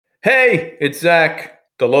Hey, it's Zach.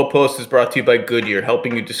 The Low Post is brought to you by Goodyear,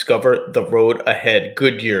 helping you discover the road ahead.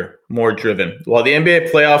 Goodyear, more driven. While the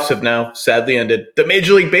NBA playoffs have now sadly ended, the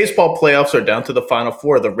Major League Baseball playoffs are down to the Final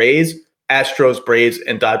Four. The Rays, Astros, Braves,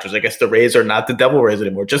 and Dodgers. I guess the Rays are not the Devil Rays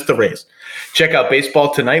anymore, just the Rays. Check out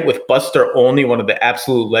Baseball Tonight with Buster Olney, one of the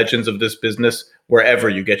absolute legends of this business, wherever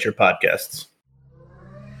you get your podcasts.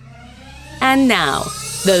 And now,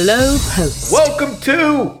 The Low Post. Welcome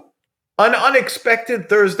to an unexpected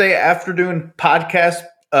Thursday afternoon podcast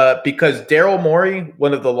because Daryl Morey,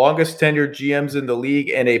 one of the longest tenured GMs in the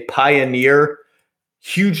league and a pioneer,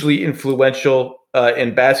 hugely influential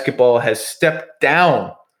in basketball, has stepped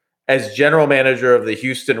down as general manager of the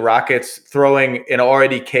Houston Rockets, throwing an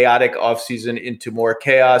already chaotic offseason into more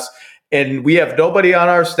chaos. And we have nobody on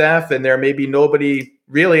our staff, and there may be nobody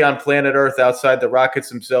really on planet Earth outside the Rockets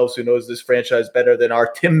themselves who knows this franchise better than our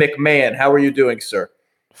Tim MacMahon. How are you doing, sir?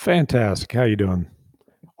 Fantastic. How you doing?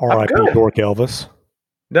 R.I.P. Dork Elvis.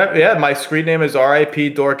 Yeah, my screen name is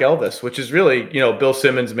R.I.P. Dork Elvis, which is really, Bill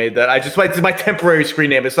Simmons made that. It's my temporary screen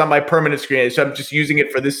name. It's not my permanent screen name, so I'm just using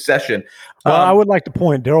it for this session. Well, I would like to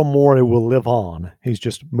point, Daryl Morey will live on. He's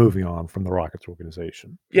just moving on from the Rockets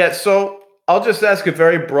organization. Yeah, so I'll just ask a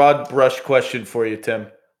very broad brush question for you, Tim.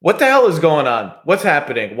 What the hell is going on? What's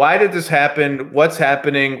happening? Why did this happen? What's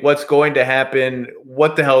happening? What's going to happen?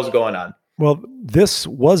 What the hell is going on? Well, this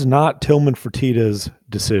was not Tillman Fertitta's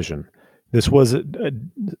decision. This was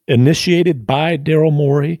initiated by Daryl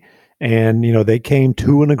Morey, and they came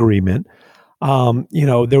to an agreement.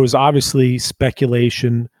 There was obviously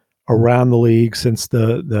speculation around the league since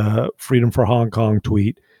the Freedom for Hong Kong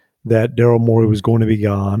tweet that Daryl Morey was going to be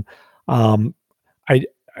gone.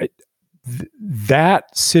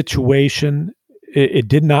 That situation, it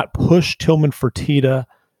did not push Tillman Fertitta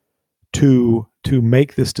to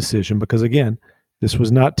make this decision, because again, this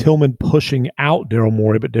was not Tillman pushing out Daryl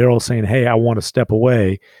Morey, but Daryl saying, hey, I want to step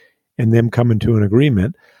away, and them coming to an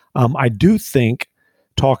agreement. I do think,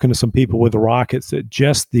 talking to some people with the Rockets, that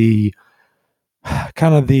just the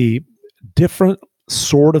kind of the different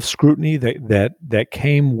sort of scrutiny that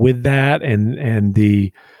came with that, and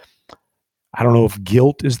the, I don't know if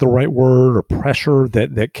guilt is the right word, or pressure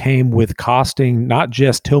that came with costing not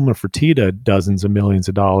just Tillman Fertitta dozens of millions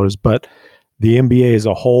of dollars, but the NBA as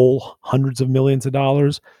a whole, hundreds of millions of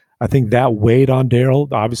dollars. I think that weighed on Daryl.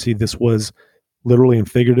 Obviously, this was literally and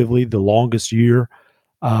figuratively the longest year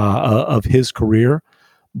of his career,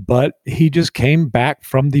 but he just came back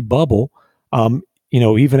from the bubble.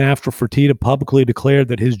 Even after Fertitta publicly declared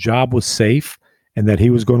that his job was safe and that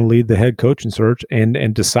he was going to lead the head coaching search,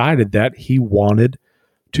 and decided that he wanted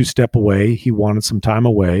to step away. He wanted some time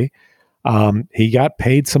away. He got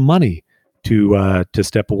paid some money to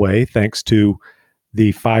step away, thanks to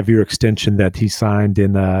the 5-year extension that he signed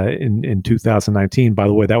in 2019. By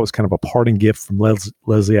the way, that was kind of a parting gift from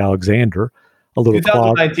Leslie Alexander. A little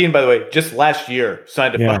 2019, by the way, just last year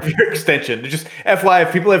signed a 5-year extension. Just FYI,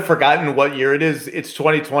 if people have forgotten what year it is, it's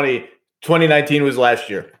 2020. 2019 was last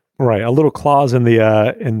year. Right. A little clause in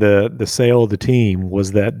the sale of the team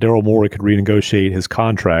was that Daryl Morey could renegotiate his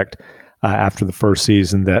contract after the first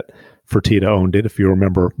season that Fertitta owned it. If you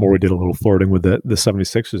remember, Morey did a little flirting with the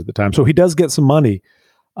 76ers at the time. So he does get some money,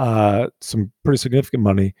 some pretty significant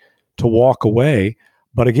money, to walk away.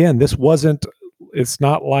 But again, it's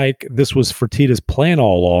not like this was Fertitta's plan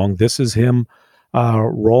all along. This is him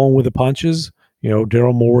rolling with the punches.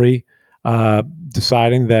 Daryl Morey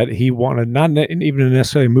deciding that he wanted not even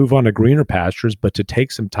necessarily move on to greener pastures, but to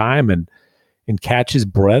take some time and catch his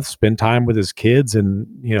breath, spend time with his kids, and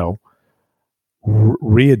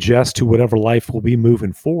readjust to whatever life will be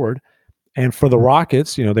moving forward. And for the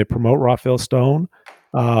Rockets, they promote Rafael Stone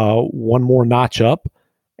one more notch up,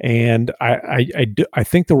 and I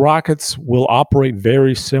think the Rockets will operate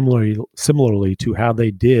very similarly to how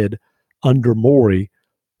they did under Morey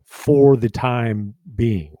for the time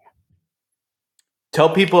being. Tell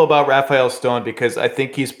people about Rafael Stone, because I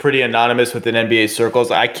think he's pretty anonymous within NBA circles.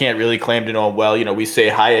 I can't really claim to know him well. We say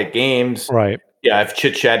hi at games. Right. Yeah, I've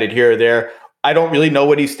chit-chatted here or there. I don't really know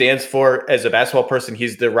what he stands for as a basketball person.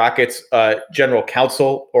 He's the Rockets' general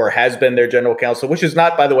counsel, or has been their general counsel, which is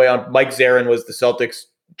not, by the way, on Mike Zarin was the Celtics'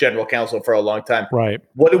 general counsel for a long time. Right.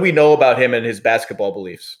 What do we know about him and his basketball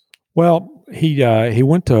beliefs? Well, he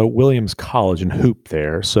went to Williams College and hooped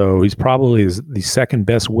there, so he's probably the second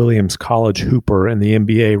best Williams College hooper in the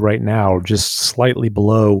NBA right now, just slightly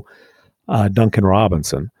below Duncan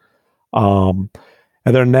Robinson. Other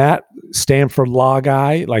than that, Stanford law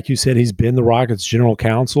guy, like you said, he's been the Rockets' general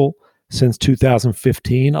counsel since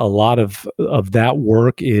 2015. A lot of that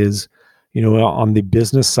work is, on the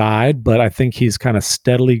business side, but I think he's kind of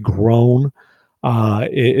steadily grown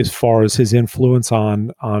as far as his influence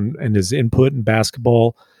on and his input in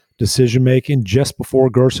basketball decision making. Just before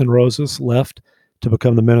Gerson Rosas left to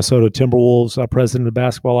become the Minnesota Timberwolves president of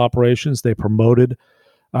basketball operations, they promoted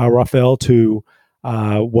Rafael to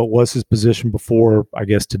what was his position before, I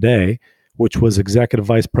guess, today, which was executive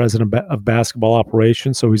vice president of basketball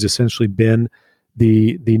operations. So he's essentially been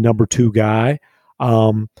the number 2 guy.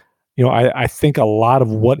 I think a lot of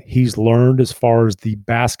what he's learned as far as the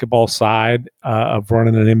basketball side of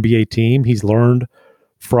running an NBA team, he's learned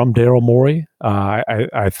from Daryl Morey.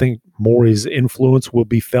 I think Morey's influence will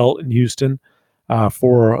be felt in Houston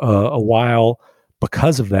for a while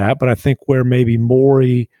because of that. But I think where maybe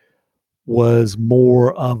Morey was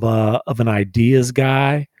more of an ideas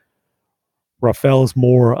guy, Rafael is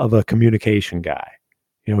more of a communication guy.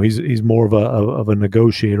 He's more of a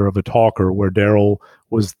negotiator, of a talker, where Daryl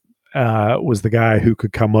was the guy who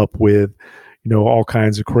could come up with, all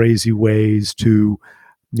kinds of crazy ways to,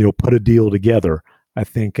 put a deal together. I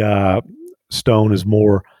think Stone is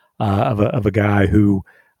more of a guy who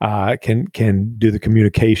can do the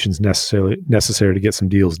communications necessary to get some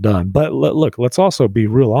deals done. But look, let's also be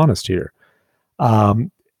real honest here.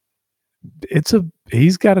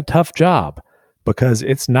 He's got a tough job, because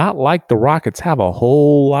it's not like the Rockets have a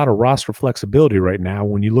whole lot of roster flexibility right now.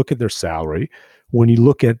 When you look at their salary, when you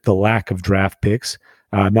look at the lack of draft picks,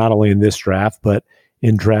 not only in this draft, but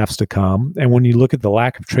in drafts to come. And when you look at the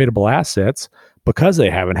lack of tradable assets, because they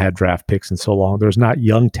haven't had draft picks in so long, there's not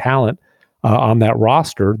young talent on that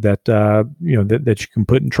roster that you can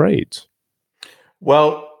put in trades.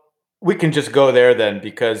 Well, we can just go there then,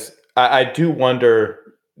 because I do wonder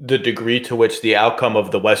the degree to which the outcome of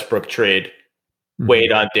the Westbrook trade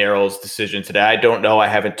weighed on Daryl's decision today. I don't know. I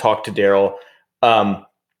haven't talked to Daryl.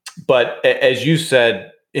 But as you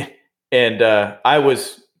said, and I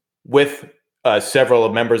was with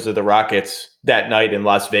several members of the Rockets that night in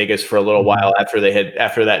Las Vegas for a little while after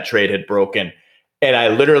that trade had broken. And I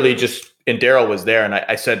literally and Daryl was there, and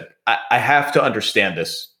I said, I have to understand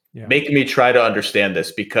this. Yeah. Make me try to understand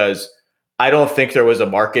this, because I don't think there was a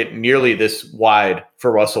market nearly this wide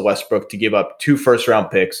for Russell Westbrook to give up 2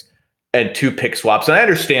 first-round picks and 2 pick swaps. And I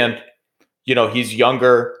understand, he's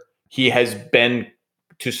younger. He has been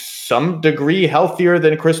to some degree healthier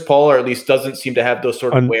than Chris Paul, or at least doesn't seem to have those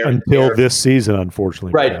sort of wear and tear. Until this season,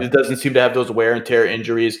 unfortunately. Right. Yeah. It doesn't seem to have those wear and tear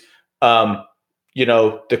injuries.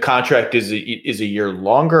 The contract is a year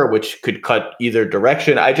longer, which could cut either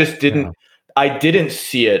direction. I just didn't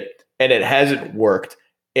see it, and it hasn't worked.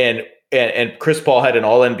 And Chris Paul had an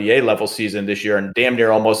all NBA level season this year and damn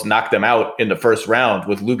near almost knocked them out in the first round,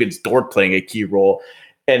 with Luguentz Dort playing a key role.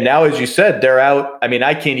 And now, as you said, they're out. I mean,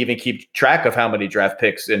 I can't even keep track of how many draft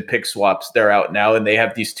picks and pick swaps they're out now. And they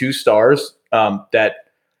have these 2 stars that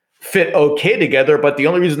fit okay together. But the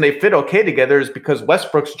only reason they fit okay together is because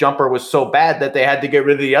Westbrook's jumper was so bad that they had to get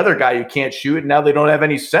rid of the other guy who can't shoot. And now they don't have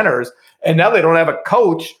any centers. And now they don't have a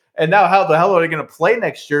coach. And now how the hell are they going to play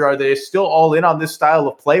next year? Are they still all in on this style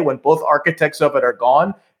of play when both architects of it are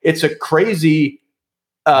gone? It's a crazy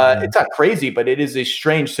it's not crazy, but it is a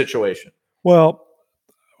strange situation. Well,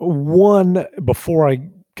 before I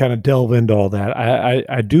kind of delve into all that,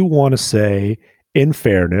 I do want to say, in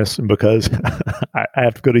fairness, and because I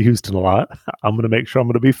have to go to Houston a lot, I'm going to make sure I'm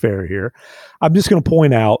going to be fair here. I'm just going to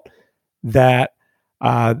point out that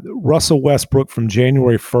Russell Westbrook, from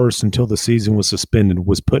January 1st until the season was suspended,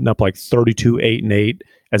 was putting up like 32, 8-8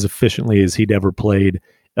 as efficiently as he'd ever played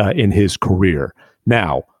in his career.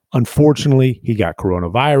 Now, unfortunately, he got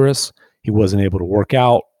coronavirus. He wasn't able to work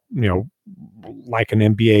out, like an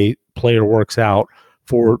NBA player works out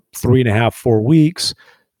for 3.5, 4 weeks.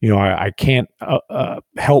 I can't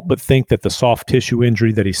help but think that the soft tissue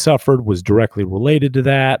injury that he suffered was directly related to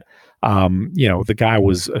that. The guy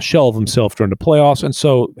was a shell of himself during the playoffs. And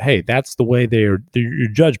so, hey, that's the way you're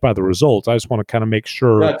judged by the results. I just want to kind of make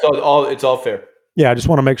sure. No, it's all fair. Yeah, I just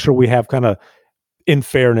want to make sure we have kind of, in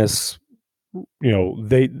fairness,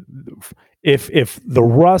 if the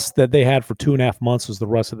rust that they had for 2.5 months was the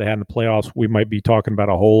rust that they had in the playoffs, we might be talking about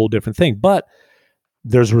a whole different thing. But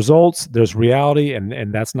there's results, there's reality,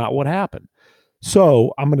 and that's not what happened.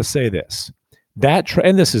 So I'm going to say this.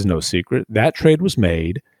 And this is no secret, that trade was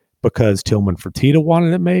made because Tillman Fertitta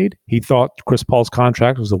wanted it made. He thought Chris Paul's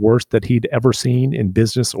contract was the worst that he'd ever seen in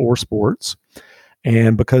business or sports.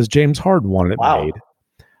 And because James Harden wanted it made.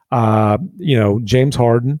 James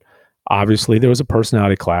Harden, obviously there was a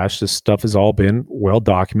personality clash. This stuff has all been well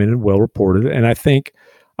documented, well reported. And I think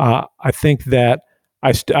that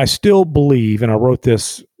I still believe, and I wrote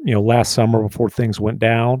this, last summer before things went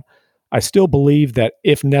down, I still believe that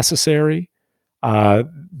if necessary,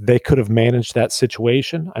 They could have managed that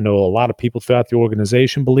situation. I know a lot of people throughout the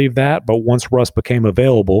organization believe that, but once Russ became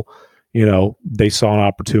available, they saw an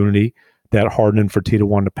opportunity that Harden and Fertitta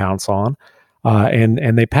wanted to pounce on,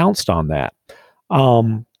 and they pounced on that.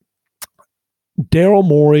 Daryl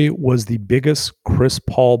Morey was the biggest Chris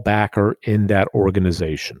Paul backer in that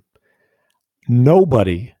organization.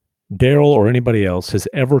 Nobody, Daryl or anybody else, has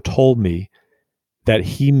ever told me that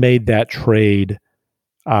he made that trade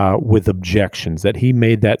with objections, that he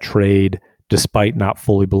made that trade despite not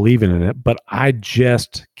fully believing in it. But I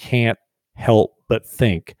just can't help but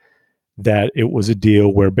think that it was a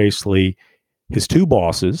deal where basically his two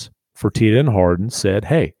bosses, Fertitta and Harden, said,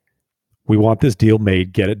 hey, we want this deal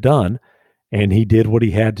made, get it done. And he did what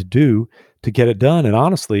he had to do to get it done. And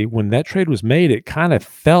honestly, when that trade was made, it kind of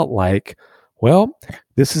felt like, well,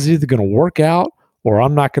 this is either going to work out or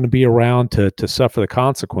I'm not going to be around to suffer the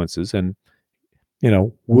consequences. And,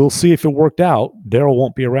 we'll see if it worked out. Daryl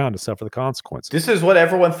won't be around to suffer the consequences. This is what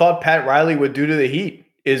everyone thought Pat Riley would do to the Heat,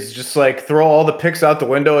 is just like throw all the picks out the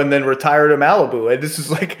window and then retire to Malibu. And this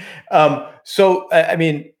is like,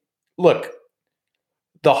 look,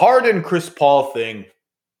 the Harden Chris Paul thing,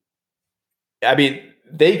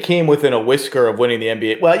 they came within a whisker of winning the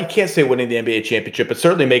NBA. Well, you can't say winning the NBA championship, but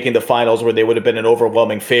certainly making the finals where they would have been an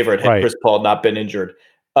overwhelming favorite had Chris Paul not been injured.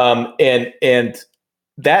 And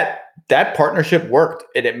that partnership worked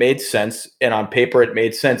and it made sense. And on paper, it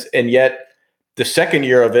made sense. And yet the second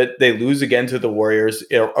year of it, they lose again to the Warriors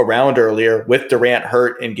a round earlier with Durant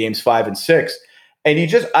hurt in games 5 and 6. And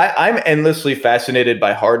I'm endlessly fascinated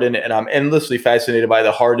by Harden, and I'm endlessly fascinated by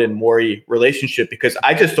the Harden-Morey relationship because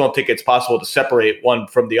I just don't think it's possible to separate one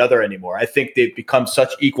from the other anymore. I think they've become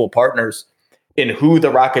such equal partners in who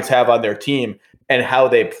the Rockets have on their team and how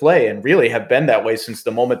they play, and really have been that way since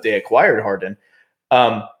the moment they acquired Harden.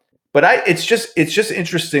 But it's just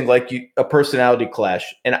interesting, like a personality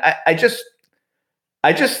clash, and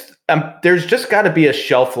there's just got to be a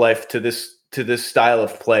shelf life to this style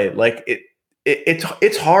of play. Like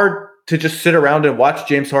it's hard to just sit around and watch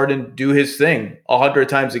James Harden do his thing 100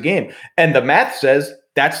 times a game. And the math says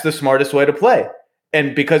that's the smartest way to play.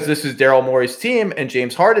 And because this is Daryl Morey's team and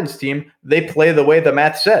James Harden's team, they play the way the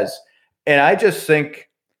math says. And I just think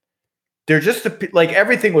they're just like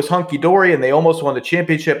everything was hunky-dory and they almost won the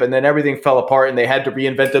championship and then everything fell apart and they had to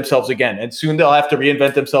reinvent themselves again. And soon they'll have to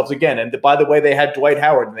reinvent themselves again. And by the way, they had Dwight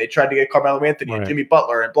Howard and they tried to get Carmelo Anthony and Jimmy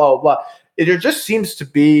Butler and blah, blah, blah. There just seems to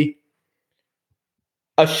be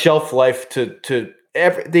a shelf life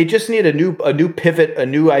they just need a new pivot, a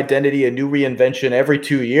new identity, a new reinvention every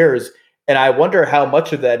 2 years. And I wonder how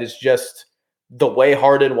much of that is just the way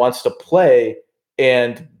Harden wants to play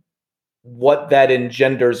and what that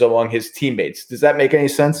engenders among his teammates. Does that make any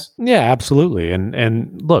sense? Yeah, absolutely.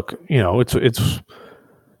 And look, he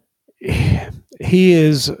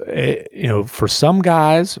is, for some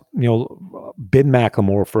guys, Ben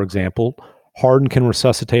McLemore, for example, Harden can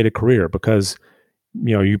resuscitate a career because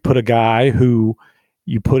you put a guy who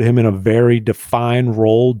you put him in a very defined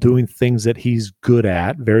role, doing things that he's good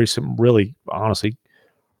at, really, honestly,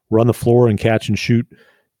 run the floor and catch and shoot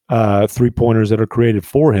 3-pointers that are created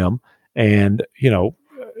for him. And,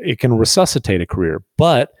 it can resuscitate a career.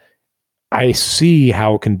 But I see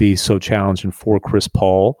how it can be so challenging for Chris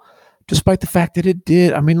Paul, despite the fact that it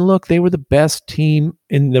did. Look, they were the best team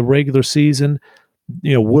in the regular season.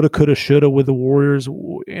 Woulda, coulda, shoulda with the Warriors.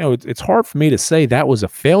 It's hard for me to say that was a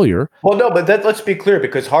failure. Well, no, but let's be clear,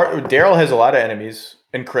 because Daryl has a lot of enemies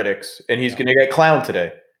and critics, and he's going to get clowned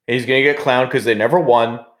today. And he's going to get clowned because they never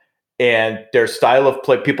won, and their style of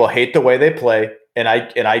play, people hate the way they play, and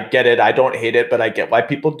I get it. I don't hate it, but I get why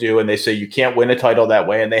people do, and they say you can't win a title that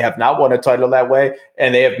way, and they have not won a title that way,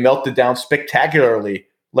 and they have melted down spectacularly,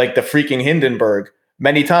 like the freaking Hindenburg,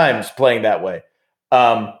 many times playing that way.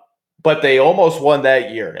 But they almost won that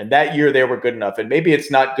year, and that year they were good enough. And maybe it's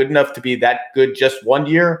not good enough to be that good just one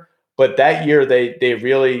year, but that year they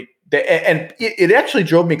really and it actually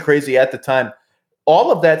drove me crazy at the time.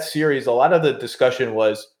 All of that series, a lot of the discussion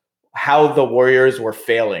was how the Warriors were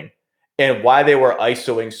failing and why they were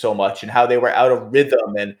ISOing so much and how they were out of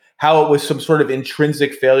rhythm and how it was some sort of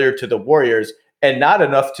intrinsic failure to the Warriors, and not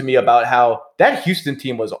enough to me about how that Houston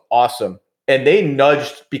team was awesome. And they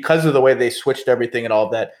nudged, because of the way they switched everything and all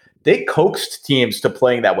of that, they coaxed teams to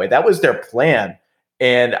playing that way. That was their plan.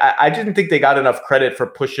 And I didn't think they got enough credit for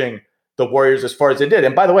pushing the Warriors as far as they did.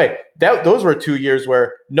 And by the way, those were 2 years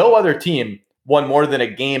where no other team won more than a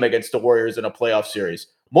game against the Warriors in a playoff series.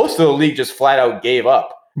 Most of the league just flat out gave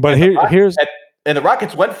up. But and the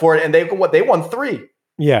Rockets went for it, and they won 3.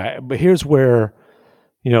 Yeah, but here's where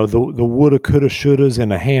the woulda, coulda, shouldas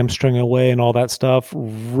and a hamstring away and all that stuff,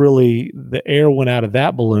 really the air went out of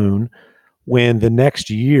that balloon when the next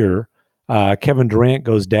year Kevin Durant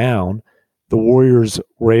goes down. The Warriors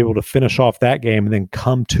were able to finish off that game and then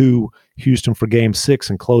come to Houston for Game 6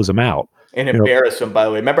 and close them out. And embarrass them, by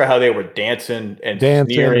the way. Remember how they were dancing and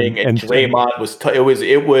sneering and Draymond was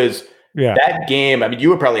it was that game. I mean, you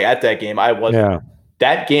were probably at that game. I wasn't. Yeah.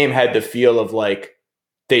 That game had the feel of like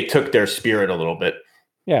they took their spirit a little bit.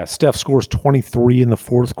 Yeah, Steph scores 23 in the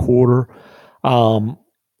fourth quarter.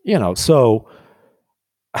 So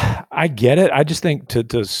I get it. I just think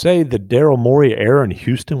to say the Daryl Morey era in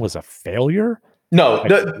Houston was a failure. No,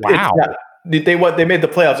 wow. They made the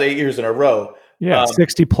playoffs 8 years in a row. Yeah,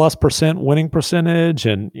 60+% winning percentage,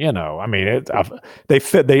 and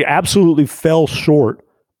they absolutely fell short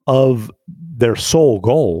of their sole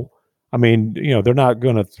goal. I mean, they're not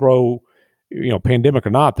going to throw, pandemic or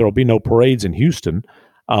not, there will be no parades in Houston.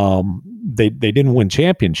 They didn't win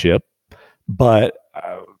championship, but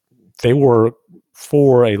they were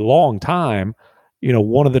for a long time,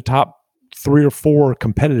 one of the top 3 or 4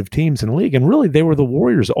 competitive teams in the league, and really they were the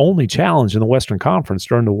Warriors' only challenge in the Western Conference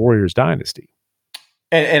during the Warriors dynasty.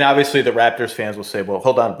 And obviously the Raptors fans will say, well,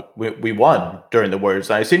 hold on, we won during the Warriors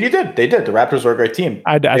dynasty. And you did. They did. The Raptors were a great team.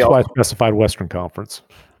 That's why I specified Western Conference.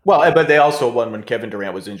 Well, but they also won when Kevin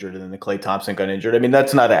Durant was injured and then Klay Thompson got injured. I mean,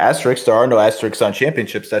 that's not an asterisk. There are no asterisks on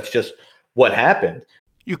championships. That's just what happened.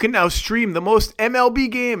 You can now stream the most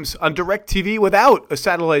MLB games on DirecTV without a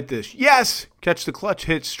satellite dish. Yes! Catch the clutch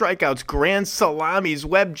hits, strikeouts, grand salamis,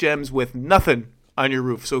 web gems with nothing on your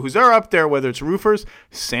roof. So who's up there, whether it's roofers,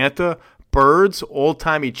 Santa, birds,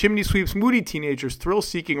 old-timey chimney sweeps, moody teenagers,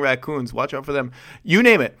 thrill-seeking raccoons, watch out for them. You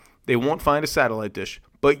name it, they won't find a satellite dish.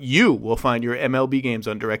 But you will find your MLB games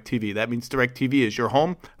on DirecTV. That means DirecTV is your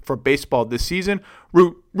home for baseball this season.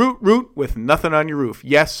 Root with nothing on your roof.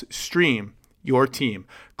 Yes, stream your team.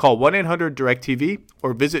 Call 1-800-DIRECTV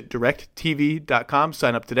or visit directtv.com.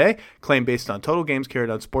 Sign up today. Claim based on total games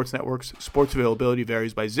carried on sports networks. Sports availability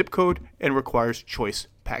varies by zip code and requires choice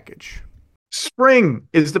package. Spring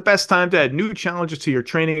is the best time to add new challenges to your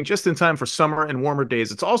training just in time for summer and warmer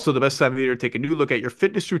days. It's also the best time of the year to take a new look at your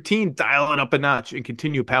fitness routine, dial it up a notch, and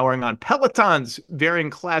continue powering on. Peloton's varying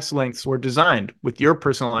class lengths were designed with your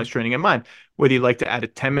personalized training in mind. Whether you'd like to add a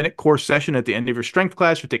 10-minute core session at the end of your strength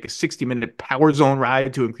class or take a 60-minute power zone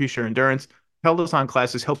ride to increase your endurance, Peloton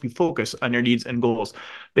classes help you focus on your needs and goals.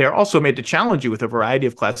 They are also made to challenge you with a variety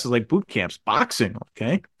of classes like boot camps, boxing,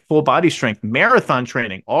 full body strength, marathon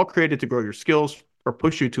training, all created to grow your skills or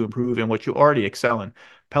push you to improve in what you already excel in.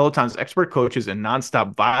 Peloton's expert coaches and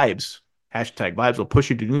nonstop vibes, #vibes, will push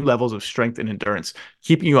you to new levels of strength and endurance,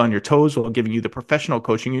 keeping you on your toes while giving you the professional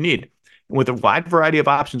coaching you need. And with a wide variety of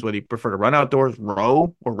options, whether you prefer to run outdoors,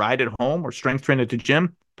 row, or ride at home, or strength train at the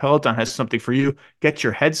gym, Peloton has something for you. Get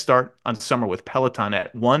your head start on summer with Peloton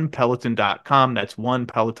at onepeloton.com. That's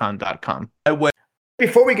onepeloton.com.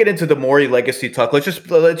 Before we get into the Morey legacy talk, let's just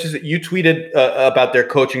you tweeted about their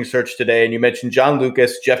coaching search today, and you mentioned John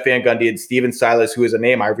Lucas, Jeff Van Gundy, and Steven Silas, who is a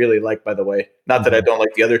name I really like, by the way. Not that I don't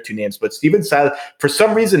like the other two names, but Steven Silas, for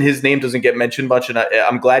some reason, his name doesn't get mentioned much, and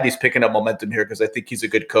I'm glad he's picking up momentum here because I think he's a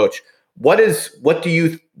good coach. What's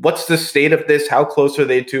the state of this? How close are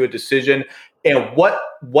they to a decision? And what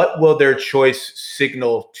will their choice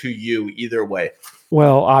signal to you either way?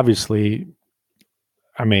 Well, obviously,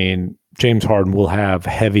 I mean, James Harden will have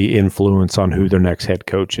heavy influence on who their next head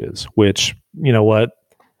coach is, which, you know what,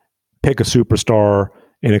 pick a superstar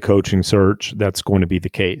in a coaching search, that's going to be the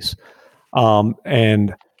case.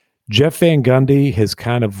 And Jeff Van Gundy has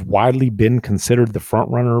kind of widely been considered the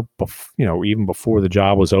front runner, even before the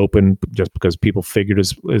job was open, just because people figured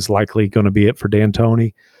is likely going to be it for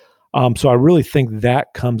D'Antoni. So I really think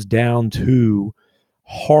that comes down to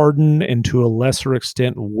Harden and to a lesser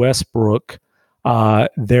extent Westbrook,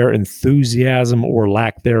 their enthusiasm or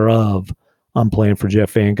lack thereof on playing for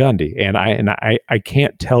Jeff Van Gundy. And I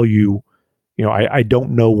can't tell you, I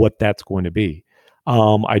don't know what that's going to be.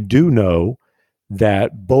 I do know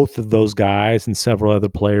that both of those guys and several other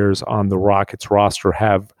players on the Rockets roster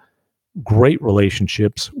have great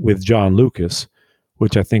relationships with John Lucas,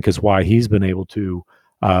 which I think is why he's been able to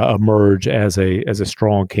emerge as a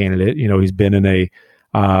strong candidate. He's been in a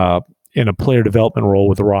player development role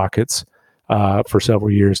with the Rockets for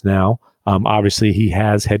several years now. Obviously, he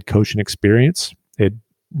has head coaching experience. I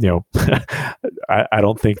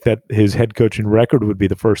don't think that his head coaching record would be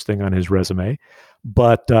the first thing on his resume.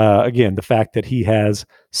 But again, the fact that he has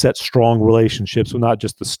set strong relationships with not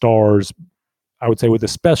just the stars, I would say with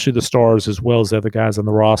especially the stars as well as the other guys on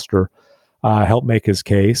the roster, help make his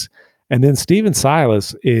case. And then Steven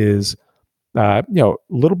Silas is A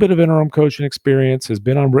little bit of interim coaching experience, has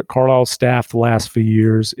been on Rick Carlisle's staff the last few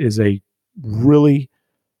years, is a really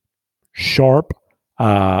sharp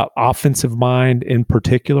offensive mind in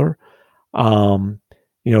particular.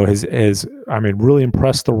 Has really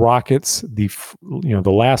impressed the Rockets. The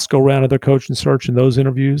last go round of their coaching search in those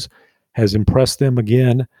interviews has impressed them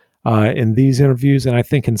again in these interviews. And I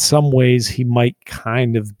think in some ways he might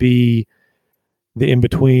kind of be the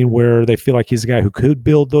in-between where they feel like he's a guy who could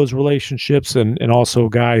build those relationships and also a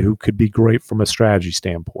guy who could be great from a strategy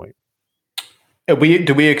standpoint. Do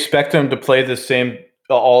we expect him to play the same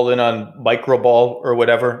all in on micro ball or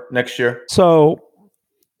whatever next year? So,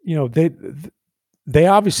 they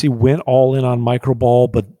obviously went all in on micro ball,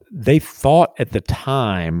 but they thought at the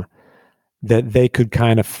time that they could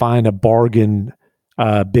kind of find a bargain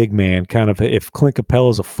big man, kind of if Clint Capella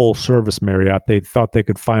is a full service Marriott, they thought they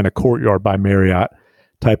could find a Courtyard by Marriott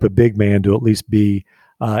type of big man to at least be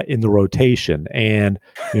in the rotation. And,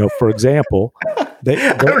 for example,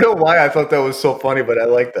 I don't know why I thought that was so funny, but I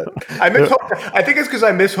like that. I think it's because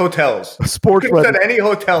I miss hotels. Sports If at any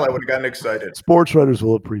hotel, I would have gotten excited. Sports writers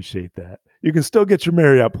will appreciate that. You can still get your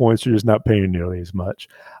Marriott points. You're just not paying nearly as much.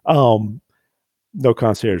 No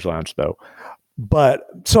concierge lounge though. But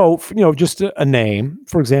so, just a name,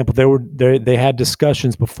 for example, they had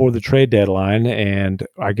discussions before the trade deadline, and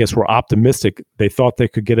I guess were optimistic. They thought they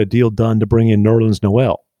could get a deal done to bring in Nerlens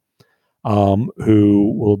Noel,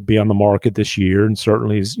 who will be on the market this year, and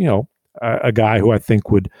certainly is, a guy who I think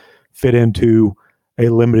would fit into a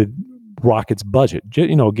limited Rockets budget.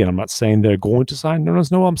 Again, I'm not saying they're going to sign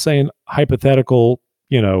Nerlens Noel. I'm saying hypothetical,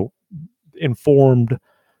 informed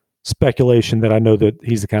speculation that I know that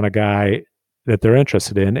he's the kind of guy that they're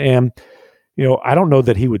interested in. And, I don't know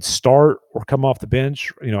that he would start or come off the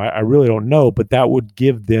bench. I really don't know, but that would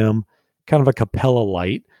give them kind of a Capella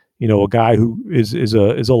light, a guy who is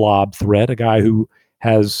a lob threat, a guy who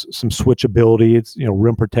has some switch ability, it's,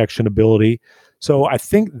 rim protection ability. So I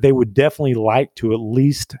think they would definitely like to at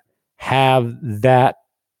least have that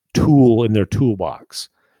tool in their toolbox.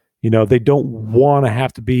 They don't want to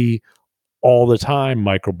have to be all the time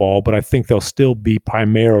micro ball, but I think they'll still be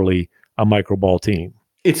primarily a micro ball team.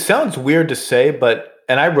 It sounds weird to say,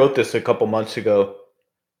 and I wrote this a couple months ago.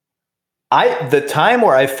 The time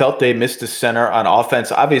where I felt they missed a center on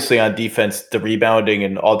offense, obviously on defense, the rebounding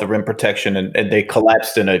and all the rim protection, and they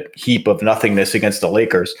collapsed in a heap of nothingness against the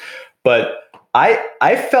Lakers. But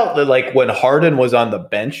I felt that like when Harden was on the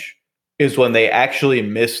bench is when they actually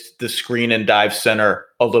missed the screen and dive center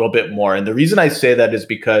a little bit more. And the reason I say that is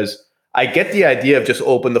because I get the idea of just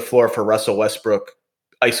open the floor for Russell Westbrook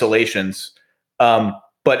isolations.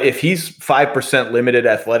 But if he's 5% limited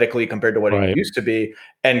athletically compared to what he used to be,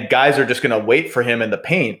 and guys are just going to wait for him in the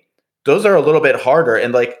paint, those are a little bit harder.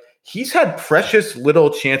 And like he's had precious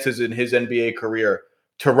little chances in his NBA career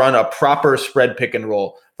to run a proper spread pick and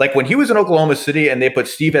roll. Like when he was in Oklahoma City and they put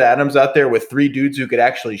Steven Adams out there with three dudes who could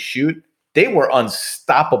actually shoot, they were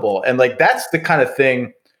unstoppable. And like that's the kind of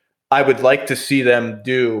thing I would like to see them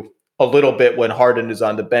do a little bit when Harden is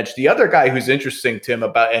on the bench. The other guy who's interesting, Tim,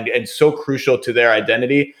 about and so crucial to their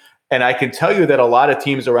identity, and I can tell you that a lot of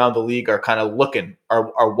teams around the league are kind of looking,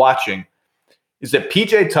 are watching, is that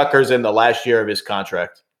PJ Tucker's in the last year of his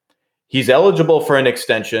contract. He's eligible for an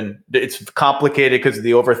extension. It's complicated because of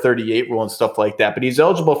the over 38 rule and stuff like that, but he's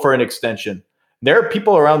eligible for an extension. There are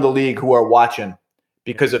people around the league who are watching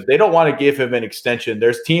because if they don't want to give him an extension,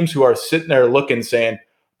 there's teams who are sitting there looking, saying,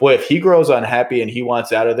 boy, if he grows unhappy and he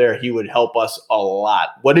wants out of there, he would help us a lot.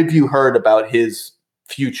 What have you heard about his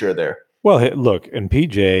future there? Well, look, and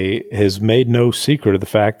PJ has made no secret of the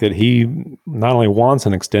fact that he not only wants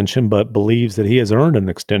an extension, but believes that he has earned an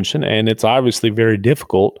extension. And it's obviously very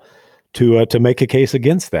difficult to make a case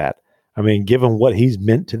against that. I mean, given what he's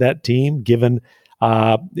meant to that team, given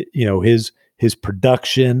his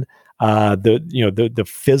production, the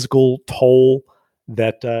physical toll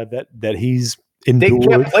that he's endured. They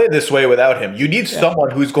can't play this way without him. You need someone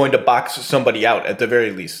who's going to box somebody out at the very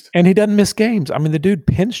least. And he doesn't miss games. I mean, the dude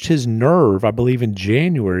pinched his nerve, I believe, in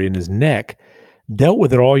January in his neck, dealt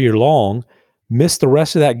with it all year long, missed the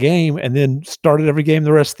rest of that game, and then started every game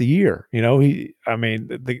the rest of the year.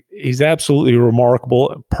 He's absolutely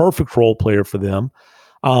remarkable, perfect role player for them.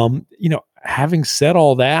 Having said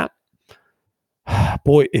all that,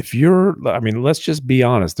 boy, let's just be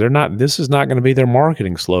honest. This is not going to be their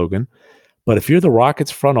marketing slogan. But if you're the Rockets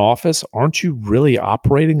front office, aren't you really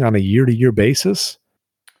operating on a year-to-year basis?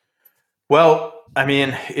 Well, I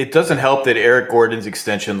mean, it doesn't help that Eric Gordon's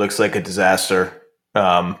extension looks like a disaster.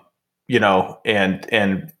 And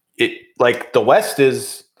it like the West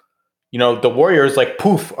is the Warriors, like,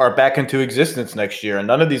 poof, are back into existence next year, and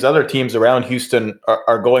none of these other teams around Houston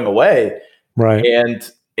are going away. Right.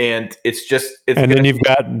 And then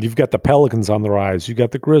you've got the Pelicans on the rise. You've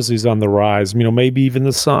got the Grizzlies on the rise. Maybe even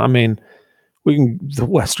the Sun. I mean, the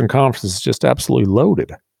Western Conference is just absolutely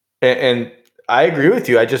loaded. And I agree with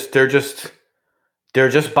you. They're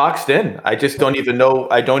just boxed in. I just don't even know.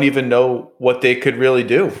 I don't even know what they could really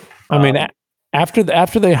do. I mean, after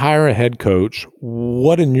they hire a head coach,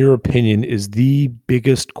 what, in your opinion, is the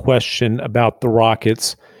biggest question about the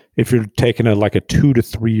Rockets if you're taking a 2 to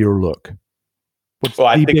 3 year look?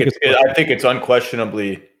 I think it's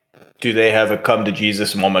unquestionably, do they have a come to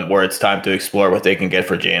Jesus moment where it's time to explore what they can get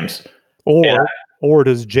for James? Or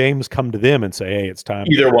does James come to them and say, "Hey, it's time"?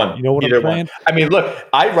 Either one. You know what I'm saying? I mean, look,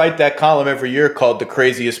 I write that column every year called "The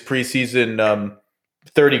Craziest Preseason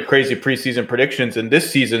 30 Crazy Preseason Predictions," and this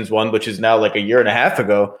season's one, which is now like a year and a half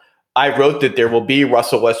ago, I wrote that there will be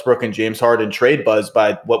Russell Westbrook and James Harden trade buzz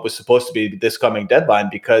by what was supposed to be this coming deadline,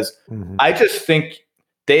 because I just think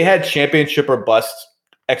they had championship or bust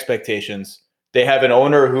expectations. They have an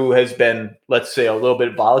owner who has been, let's say, a little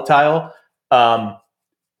bit volatile.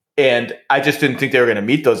 And I just didn't think they were going to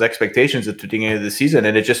meet those expectations at the beginning of the season.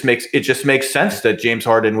 And it just makes sense that James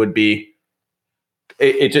Harden would be.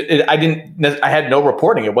 I had no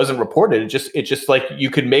reporting. It wasn't reported. It just like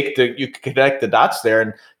you could connect the dots there,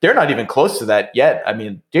 and they're not even close to that yet. I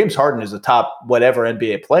mean, James Harden is a top whatever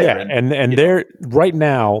NBA player. Yeah, and they're right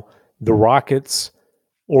now, the Rockets'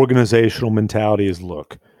 organizational mentality is,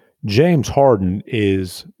 look, James Harden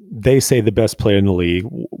is, they say, the best player in the league.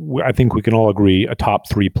 I think we can all agree, a top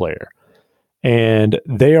 3 player. And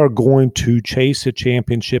they are going to chase a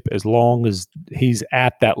championship as long as he's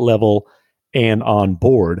at that level and on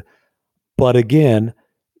board. But again,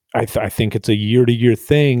 I think it's a year-to-year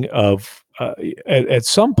thing of at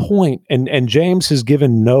some point, and James has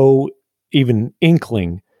given no even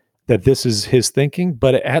inkling that this is his thinking,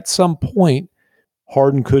 but at some point,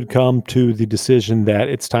 Harden could come to the decision that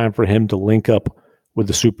it's time for him to link up with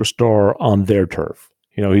the superstar on their turf.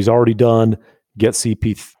 He's already done get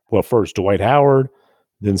first Dwight Howard,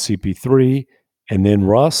 then CP3, and then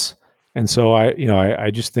Russ. And so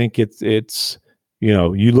I just think it's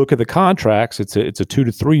you look at the contracts, it's a 2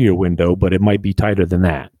 to 3 year window, but it might be tighter than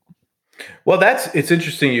that. Well, it's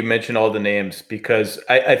interesting you mentioned all the names, because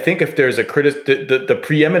I think if there's the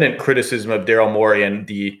preeminent criticism of Daryl Morey and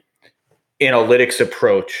the analytics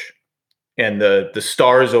approach and the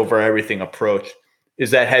stars over everything approach is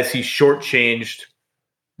that, has he shortchanged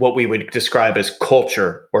what we would describe as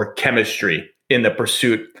culture or chemistry in the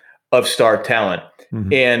pursuit of star talent?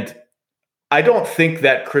 Mm-hmm. And I don't think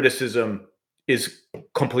that criticism is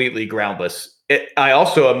completely groundless. I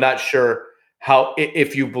also am not sure how,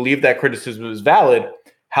 if you believe that criticism is valid,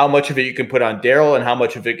 how much of it you can put on Daryl and how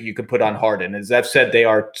much of it you can put on Harden. As I've said, they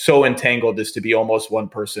are so entangled as to be almost one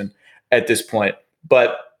person at this point.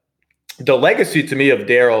 But the legacy to me of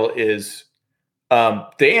Daryl is the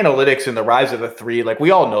analytics and the rise of the 3. Like,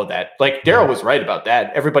 we all know that. Like, Daryl was right about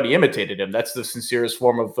that. Everybody imitated him. That's the sincerest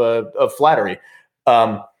form of flattery.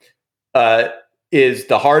 Is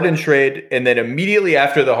the Harden trade, and then immediately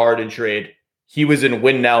after the Harden trade, he was in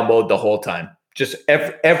win now mode the whole time. Just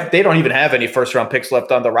they don't even have any first round picks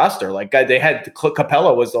left on the roster. Like, they had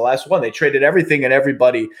Capella was the last one. They traded everything and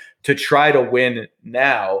everybody to try to win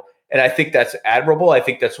now. And I think that's admirable. I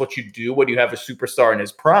think that's what you do when you have a superstar in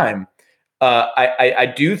his prime.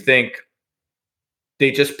 I do think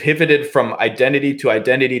they just pivoted from identity to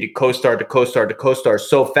identity to co-star to co-star to co-star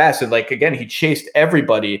so fast. And, like, again, he chased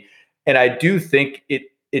everybody. And I do think it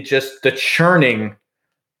just, the churning,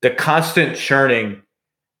 the constant churning,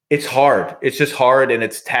 it's hard. It's just hard, and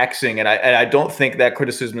it's taxing. And I don't think that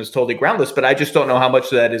criticism is totally groundless, but I just don't know how much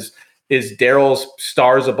of that is Daryl's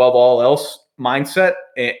stars above all else mindset,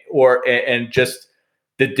 and just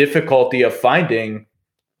the difficulty of finding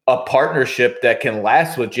a partnership that can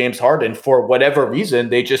last with James Harden. For whatever reason,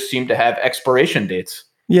 they just seem to have expiration dates.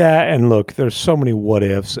 Yeah, and look, there's so many what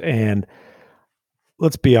ifs, and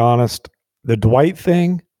let's be honest, the Dwight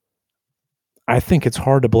thing, I think it's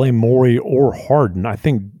hard to blame Morey or Harden. I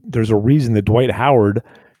think there's a reason that Dwight Howard,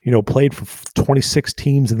 played for 26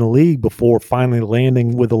 teams in the league before finally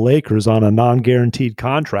landing with the Lakers on a non-guaranteed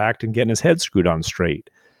contract and getting his head screwed on straight.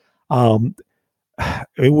 It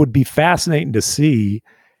would be fascinating to see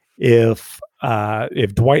if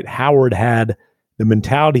Dwight Howard had the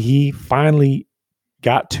mentality he finally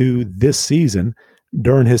got to this season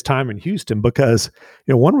during his time in Houston, because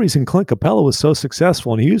one reason Clint Capella was so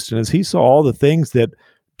successful in Houston is he saw all the things that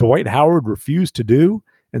Dwight Howard refused to do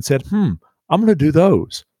and said, I'm going to do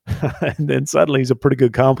those. and then suddenly he's a pretty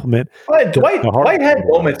good compliment. Dwight had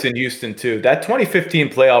moments in Houston too. That 2015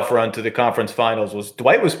 playoff run to the conference finals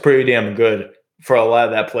Dwight was pretty damn good for a lot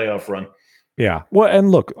of that playoff run. Yeah. Well,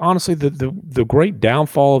 and look, honestly, the great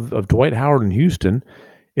downfall of Dwight Howard in Houston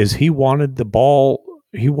is he wanted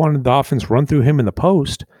the offense run through him in the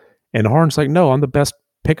post, and Harden's like, no, I'm the best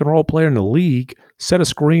pick and roll player in the league. Set a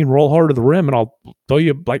screen, roll hard to the rim, and I'll throw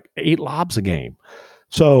you like 8 lobs a game.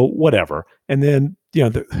 So whatever. And then,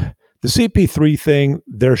 the CP3 thing,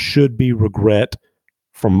 there should be regret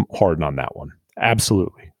from Harden on that one.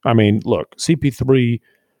 Absolutely. I mean, look, CP3,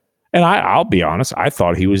 and I'll be honest, I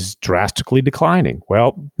thought he was drastically declining.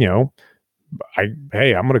 Well, I'm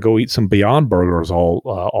going to go eat some Beyond Burgers all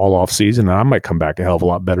off season, and I might come back a hell of a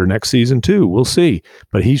lot better next season too. We'll see.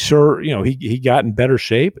 But he sure, he got in better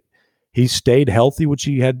shape. He stayed healthy, which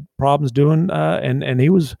he had problems doing, and he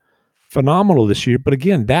was phenomenal this year. But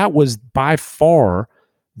again, that was by far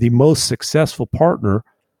the most successful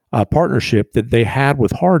partnership that they had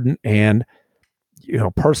with Harden. And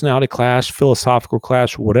personality clash, philosophical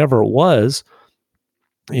clash, whatever it was,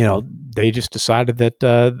 they just decided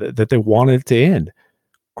that they wanted it to end.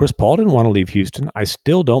 Chris Paul didn't want to leave Houston. I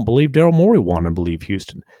still don't believe Daryl Morey wanted to leave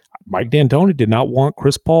Houston. Mike D'Antoni did not want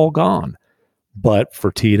Chris Paul gone, but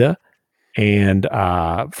Fertitta and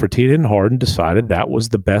Harden decided that was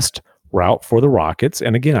the best route for the Rockets.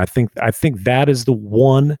 And again, I think that is the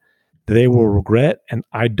one that they will regret, and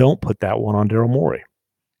I don't put that one on Daryl Morey.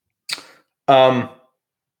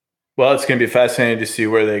 Well, it's going to be fascinating to see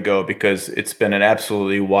where they go, because it's been an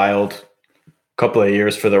absolutely wild couple of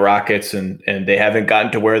years for the Rockets, and they haven't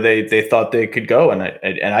gotten to where they thought they could go. And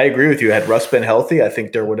I agree with you. Had Russ been healthy, I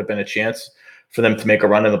think there would have been a chance for them to make a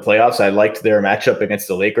run in the playoffs. I liked their matchup against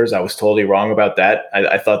the Lakers. I was totally wrong about that.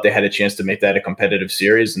 I thought they had a chance to make that a competitive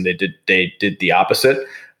series, and they did the opposite.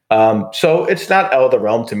 So it's not out of the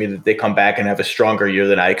realm to me that they come back and have a stronger year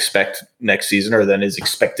than I expect next season, or than is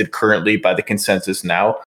expected currently by the consensus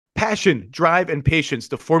now. Passion, drive, and patience.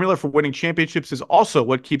 The formula for winning championships is also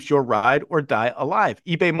what keeps your ride or die alive.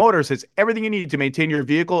 eBay Motors has everything you need to maintain your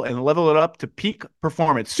vehicle and level it up to peak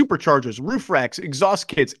performance. Superchargers, roof racks, exhaust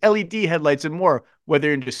kits, LED headlights, and more. Whether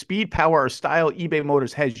you're into speed, power, or style, eBay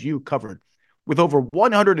Motors has you covered. With over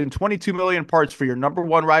 122 million parts for your number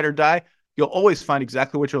one ride or die, you'll always find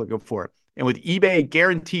exactly what you're looking for. And with eBay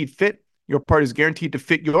Guaranteed Fit, your part is guaranteed to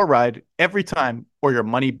fit your ride every time, or your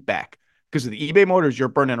money back. Because with eBay Motors, you're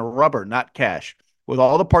burning rubber, not cash. With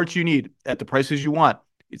all the parts you need at the prices you want,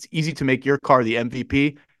 it's easy to make your car the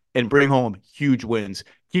MVP and bring home huge wins.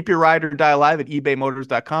 Keep your ride or die alive at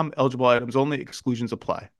ebaymotors.com. Eligible items only. Exclusions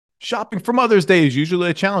apply. Shopping for Mother's Day is usually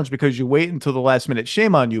a challenge because you wait until the last minute.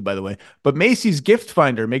 Shame on you, by the way. But Macy's Gift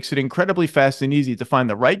Finder makes it incredibly fast and easy to find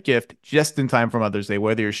the right gift just in time for Mother's Day.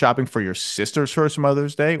 Whether you're shopping for your sister's first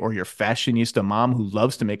Mother's Day or your fashionista mom who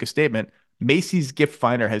loves to make a statement, Macy's Gift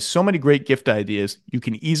Finder has so many great gift ideas, you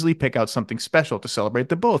can easily pick out something special to celebrate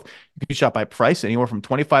them both. You can shop by price, anywhere from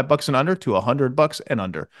 $25 and under to $100 and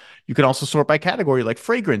under. You can also sort by category like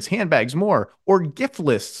fragrance, handbags, more, or gift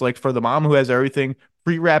lists like for the mom who has everything,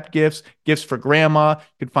 pre-wrapped gifts, gifts for grandma.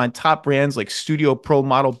 You can find top brands like Studio Pro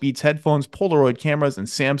model Beats headphones, Polaroid cameras, and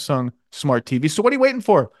Samsung smart TVs. So what are you waiting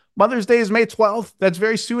for? Mother's Day is May 12th. That's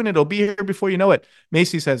very soon. It'll be here before you know it.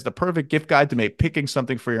 Macy's has the perfect gift guide to make picking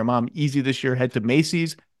something for your mom easy this year. Head to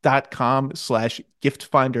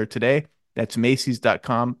Macys.com/giftfinder today. That's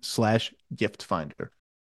Macys.com/giftfinder.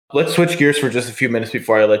 Let's switch gears for just a few minutes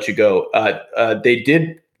before I let you go. They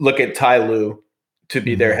did look at Ty Lue to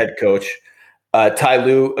be their head coach. Ty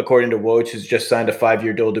Lue, according to Woj, has just signed a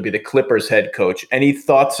 5-year deal to be the Clippers head coach. Any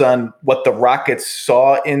thoughts on what the Rockets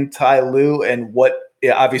saw in Ty Lue and what?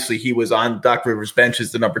 Yeah, obviously he was on Doc Rivers' bench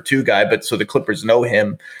as the number 2 guy, but so the Clippers know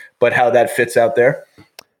him, but how that fits out there?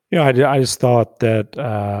 I just thought that,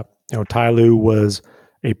 Ty Lue was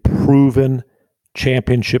a proven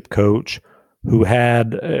championship coach who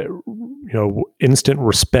had, instant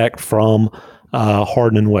respect from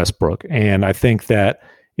Harden and Westbrook. And I think that,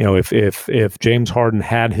 if James Harden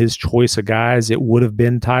had his choice of guys, it would have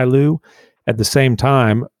been Ty Lue. At the same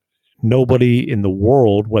time, nobody in the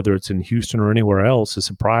world, whether it's in Houston or anywhere else, is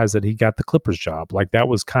surprised that he got the Clippers job. Like, that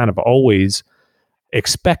was kind of always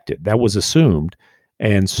expected. That was assumed.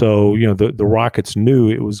 And so, the Rockets knew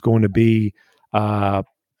it was going to be, they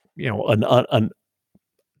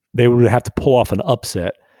would have to pull off an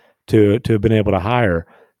upset to have been able to hire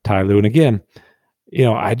Ty Lue. And again,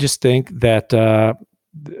 I just think that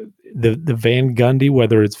the Van Gundy,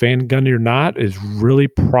 whether it's Van Gundy or not, is really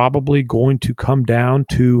probably going to come down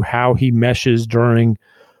to how he meshes during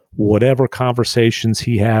whatever conversations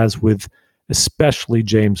he has with especially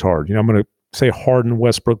James Harden. I'm going to say Harden,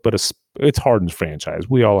 Westbrook, but it's Harden's franchise.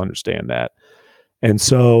 We all understand that. And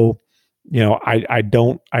so, I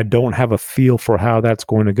don't have a feel for how that's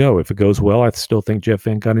going to go. If it goes well, I still think Jeff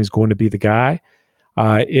Van Gundy is going to be the guy.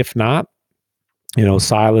 If not,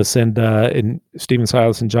 Silas and Stephen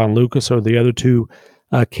Silas and John Lucas are the other two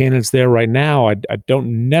candidates there right now. I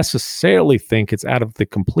don't necessarily think it's out of the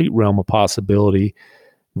complete realm of possibility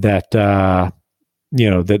that that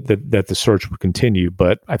the search would continue.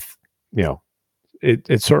 But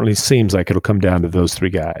it certainly seems like it'll come down to those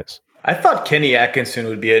three guys. I thought Kenny Atkinson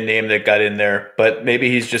would be a name that got in there, but maybe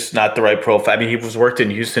he's just not the right profile. I mean, he was worked in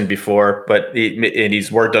Houston before, but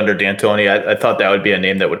he's worked under D'Antoni. I thought that would be a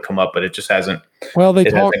name that would come up, but it just hasn't. Well, they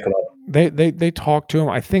talked to him.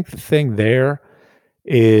 I think the thing there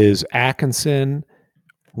is Atkinson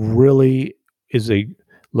really is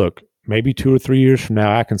maybe 2 or 3 years from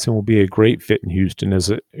now, Atkinson will be a great fit in Houston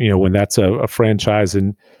when that's a franchise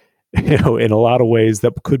and in a lot of ways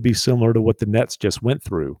that could be similar to what the Nets just went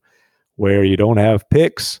through, where you don't have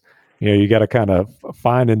picks. You got to kind of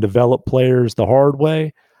find and develop players the hard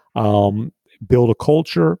way, build a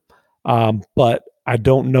culture. But I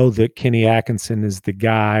don't know that Kenny Atkinson is the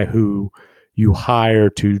guy who you hire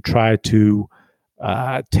to try to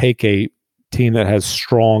take a team that has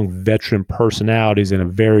strong veteran personalities in a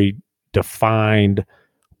very defined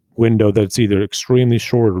window that's either extremely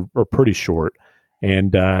short or pretty short,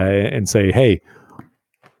 and say, hey,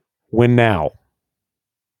 win now.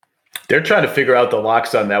 They're trying to figure out the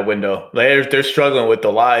locks on that window. They're struggling with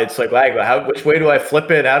the lie. It's like, which way do I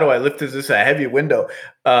flip it? How do I lift? Is this a heavy window?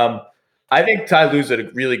 I think Ty Lue's a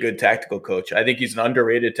really good tactical coach. I think he's an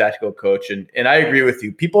underrated tactical coach. And I agree with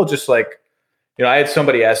you. People just I had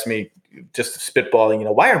somebody ask me, just spitballing,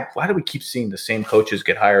 why do we keep seeing the same coaches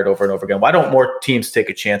get hired over and over again? Why don't more teams take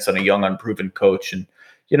a chance on a young, unproven coach? And,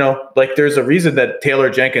 there's a reason that Taylor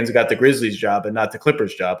Jenkins got the Grizzlies job and not the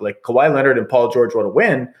Clippers job. Like Kawhi Leonard and Paul George want to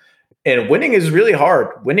win. And winning is really hard.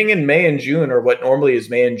 Winning in May and June, or what normally is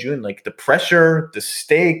May and June, like the pressure, the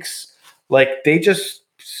stakes,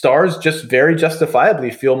 stars just very justifiably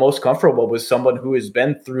feel most comfortable with someone who has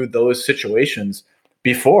been through those situations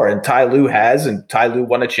before. And Ty Lue has, and Ty Lue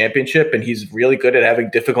won a championship, and he's really good at having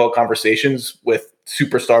difficult conversations with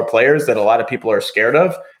superstar players that a lot of people are scared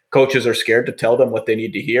of. Coaches are scared to tell them what they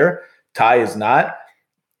need to hear. Ty is not.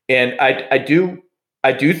 And I do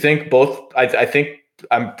think both, I think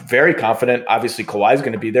I'm very confident. Obviously, Kawhi is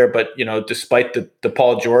going to be there, but despite the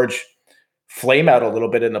Paul George flame out a little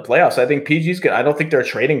bit in the playoffs, I think PG's going. I don't think they're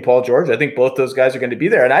trading Paul George. I think both those guys are going to be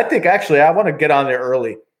there, and I think actually I want to get on there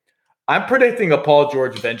early. I'm predicting a Paul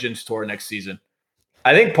George vengeance tour next season.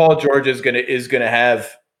 I think Paul George is going to have.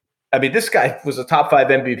 I mean, this guy was a top 5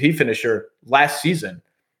 MVP finisher last season.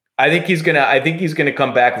 I think he's gonna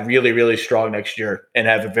come back really, really strong next year and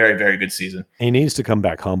have a very, very good season. He needs to come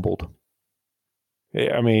back humbled.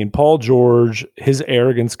 I mean, Paul George, his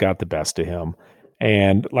arrogance got the best of him.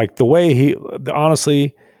 And the way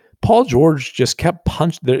honestly, Paul George just kept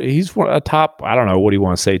punching. He's a top, I don't know, what do you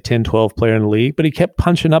want to say, 10, 12 player in the league, but he kept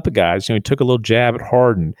punching up at guys. He took a little jab at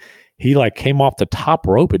Harden. He came off the top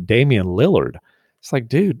rope at Damian Lillard. It's like,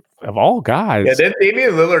 dude, of all guys. Yeah, then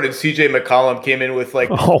Damian Lillard and CJ McCollum came in with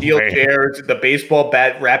steel chairs, the baseball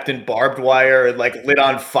bat wrapped in barbed wire and lit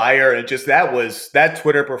on fire. And just that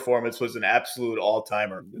Twitter performance was an absolute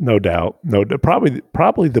all-timer. No doubt.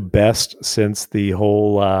 Probably the best since the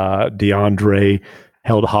whole DeAndre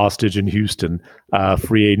held hostage in Houston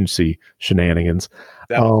free agency shenanigans.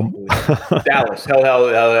 Dallas. Hell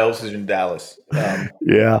else is in Dallas.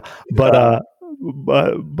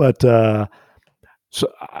 So,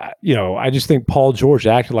 I just think Paul George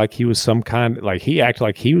acted like he was he acted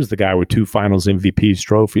like he was the guy with 2 finals MVPs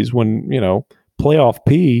trophies when, playoff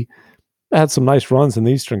P had some nice runs in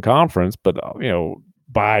the Eastern Conference, but,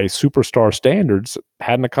 by superstar standards,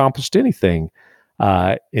 hadn't accomplished anything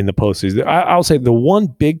in the postseason. I'll say the one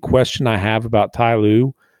big question I have about Ty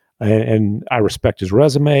Lue, and I respect his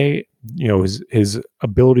resume, his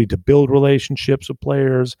ability to build relationships with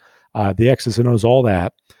players, the X's and O's, all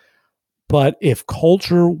that. But if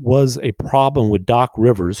culture was a problem with Doc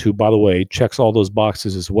Rivers, who, by the way, checks all those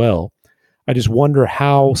boxes as well, I just wonder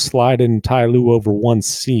how sliding Ty Lue over one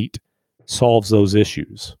seat solves those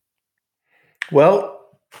issues. Well,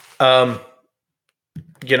 I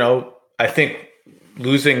think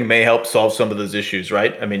losing may help solve some of those issues,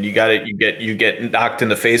 right? I mean, you get knocked in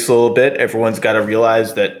the face a little bit. Everyone's got to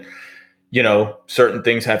realize that, certain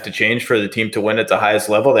things have to change for the team to win at the highest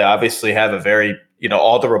level. They obviously have a very,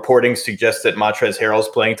 all the reporting suggests that Montrezl Harrell's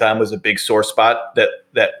playing time was a big sore spot that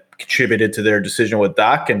contributed to their decision with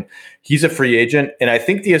Doc, and he's a free agent. And I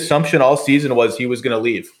think the assumption all season was he was going to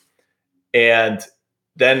leave. and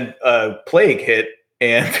then plague hit,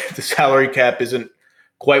 and the salary cap isn't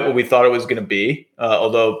quite what we thought it was going to be,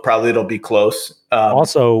 although probably it'll be close.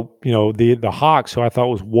 Also, the Hawks, who I thought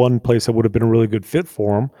was one place that would have been a really good fit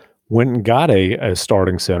for him, went and got a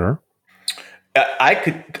starting center. I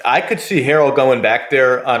could see Harrell going back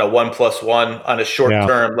there on a 1+1 on a short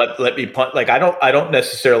term. Let me punt. Like I don't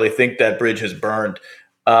necessarily think that bridge has burned.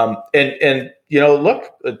 And look,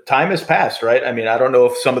 time has passed, right? I mean, I don't know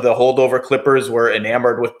if some of the holdover Clippers were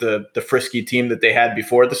enamored with the frisky team that they had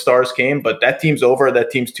before the Stars came, but that team's over. That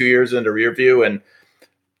team's 2 years into rear view, and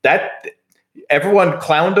that everyone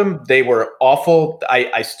clowned them. They were awful.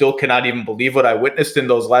 I still cannot even believe what I witnessed in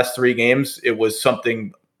those last 3 games. It was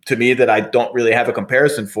something to me that I don't really have a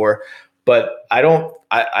comparison for, but I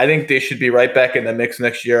think they should be right back in the mix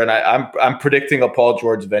next year. And I'm predicting a Paul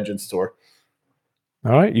George vengeance tour.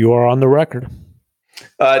 All right. You are on the record.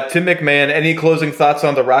 Tim MacMahon, any closing thoughts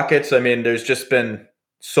on the Rockets? I mean, there's just been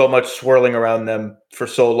so much swirling around them for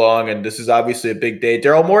so long, and this is obviously a big day.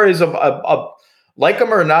 Daryl Morey is a like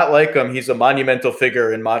him or not like him, he's a monumental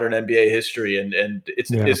figure in modern NBA history, and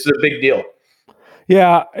it's a big deal.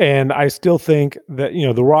 Yeah, and I still think that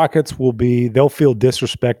the Rockets they'll feel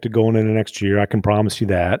disrespected going into next year. I can promise you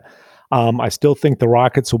that. I still think the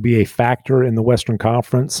Rockets will be a factor in the Western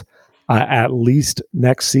Conference at least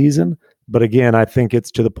next season. But again, I think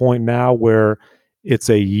it's to the point now where it's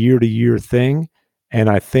a year-to-year thing, and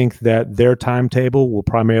I think that their timetable will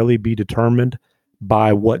primarily be determined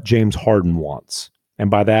by what James Harden wants. And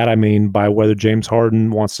by that, I mean by whether James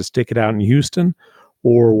Harden wants to stick it out in Houston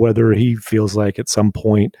or whether he feels like at some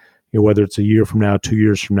point, whether it's a year from now, 2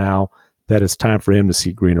 years from now, that it's time for him to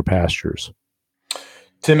seek greener pastures.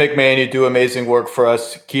 Tim MacMahon, you do amazing work for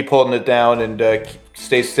us. Keep holding it down and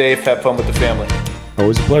stay safe. Have fun with the family.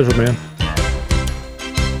 Always a pleasure, man.